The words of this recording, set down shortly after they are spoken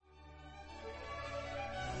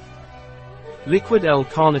Liquid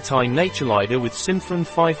L-CARNITINE NATURLIDER with SYNPHRINE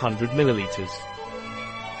 500 ml.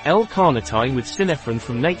 L-CARNITINE with SYNPHRINE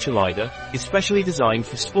from NATURLIDER is specially designed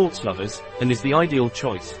for sports lovers, and is the ideal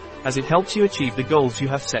choice, as it helps you achieve the goals you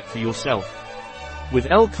have set for yourself.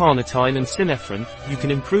 With L-CARNITINE and SYNPHRINE, you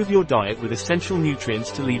can improve your diet with essential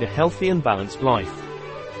nutrients to lead a healthy and balanced life.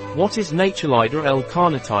 What is NATURLIDER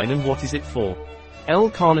L-CARNITINE and what is it for?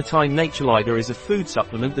 L-CARNITINE NATURLIDER is a food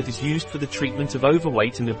supplement that is used for the treatment of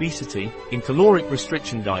overweight and obesity, in caloric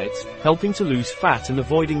restriction diets, helping to lose fat and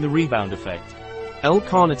avoiding the rebound effect.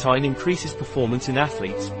 L-CARNITINE increases performance in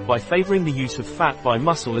athletes, by favoring the use of fat by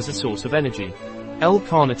muscle as a source of energy.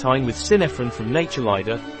 L-CARNITINE with SYNPHRINE from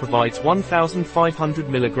NATURLIDER provides 1,500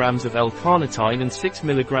 mg of L-CARNITINE and 6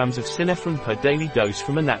 mg of SYNPHRINE per daily dose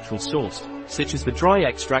from a natural source, such as the dry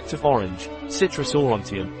extract of orange, Citrus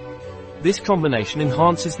aurantium. This combination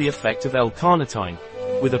enhances the effect of L-CARNITINE,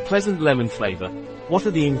 with a pleasant lemon flavor. What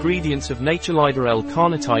are the ingredients of NATURLIDER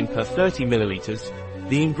L-CARNITINE per 30 ml?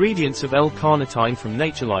 The ingredients of L-CARNITINE from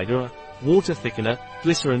NATURLIDER are water thickener,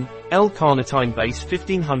 glycerin, L-CARNITINE base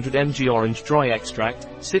 1500 mg orange dry extract,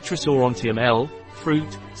 Citrus aurantium L,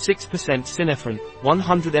 fruit, 6% SYNPHRINE,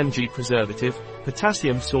 100 mg preservative,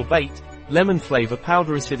 potassium sorbate, lemon flavor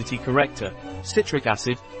powder acidity corrector, citric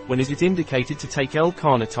acid. When is it indicated to take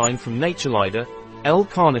L-CARNITINE from NATURLIDER?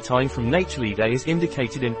 L-CARNITINE from NATURLIDER is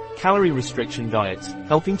indicated in calorie restriction diets,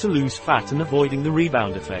 helping to lose fat and avoiding the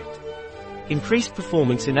rebound effect. Increased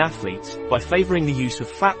performance in athletes, by favoring the use of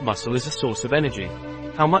fat muscle as a source of energy.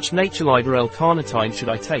 How much NATURLIDER L-CARNITINE should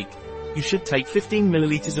I take? You should take 15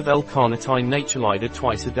 ml of L-CARNITINE NATURLIDER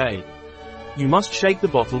twice a day. You must shake the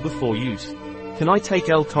bottle before use. Can I take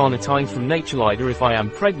L-CARNITINE from NATURLIDER if I am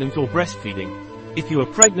pregnant or breastfeeding? If you are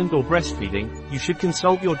pregnant or breastfeeding, you should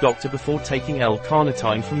consult your doctor before taking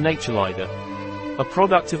L-CARNITINE from NATURLIDER. A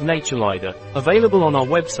product of NATURLIDER, available on our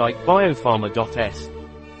website biopharma.s.